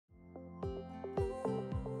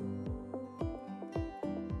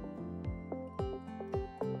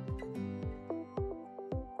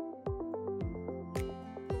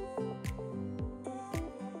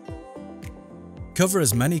Cover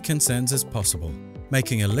as many concerns as possible,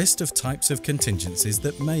 making a list of types of contingencies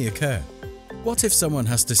that may occur. What if someone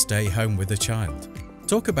has to stay home with a child?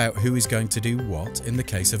 Talk about who is going to do what in the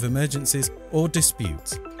case of emergencies or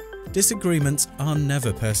disputes. Disagreements are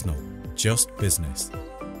never personal, just business.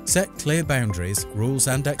 Set clear boundaries, rules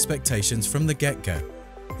and expectations from the get-go.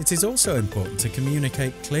 It is also important to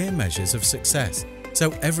communicate clear measures of success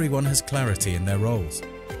so everyone has clarity in their roles.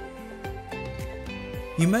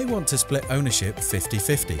 You may want to split ownership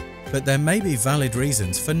 50-50, but there may be valid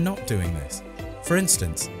reasons for not doing this. For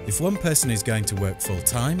instance, if one person is going to work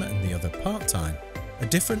full-time and the other part-time, a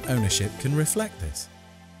different ownership can reflect this.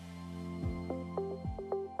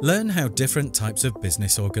 Learn how different types of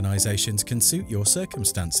business organizations can suit your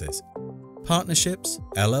circumstances. Partnerships,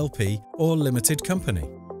 LLP, or limited company.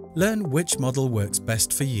 Learn which model works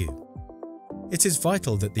best for you. It is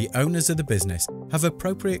vital that the owners of the business have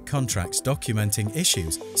appropriate contracts documenting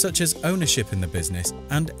issues such as ownership in the business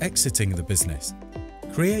and exiting the business.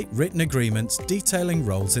 Create written agreements detailing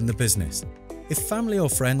roles in the business. If family or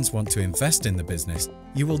friends want to invest in the business,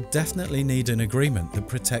 you will definitely need an agreement that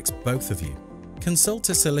protects both of you. Consult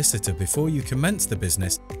a solicitor before you commence the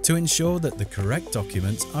business to ensure that the correct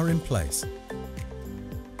documents are in place.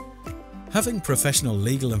 Having professional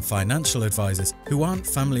legal and financial advisors who aren't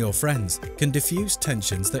family or friends can diffuse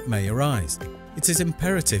tensions that may arise. It is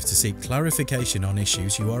imperative to seek clarification on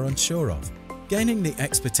issues you are unsure of. Gaining the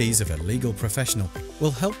expertise of a legal professional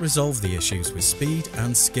will help resolve the issues with speed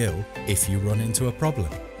and skill if you run into a problem.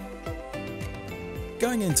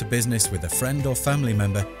 Going into business with a friend or family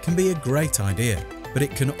member can be a great idea, but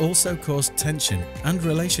it can also cause tension and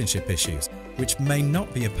relationship issues, which may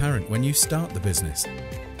not be apparent when you start the business.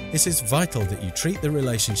 It is vital that you treat the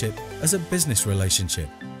relationship as a business relationship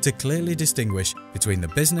to clearly distinguish between the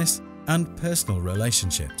business and personal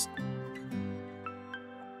relationships.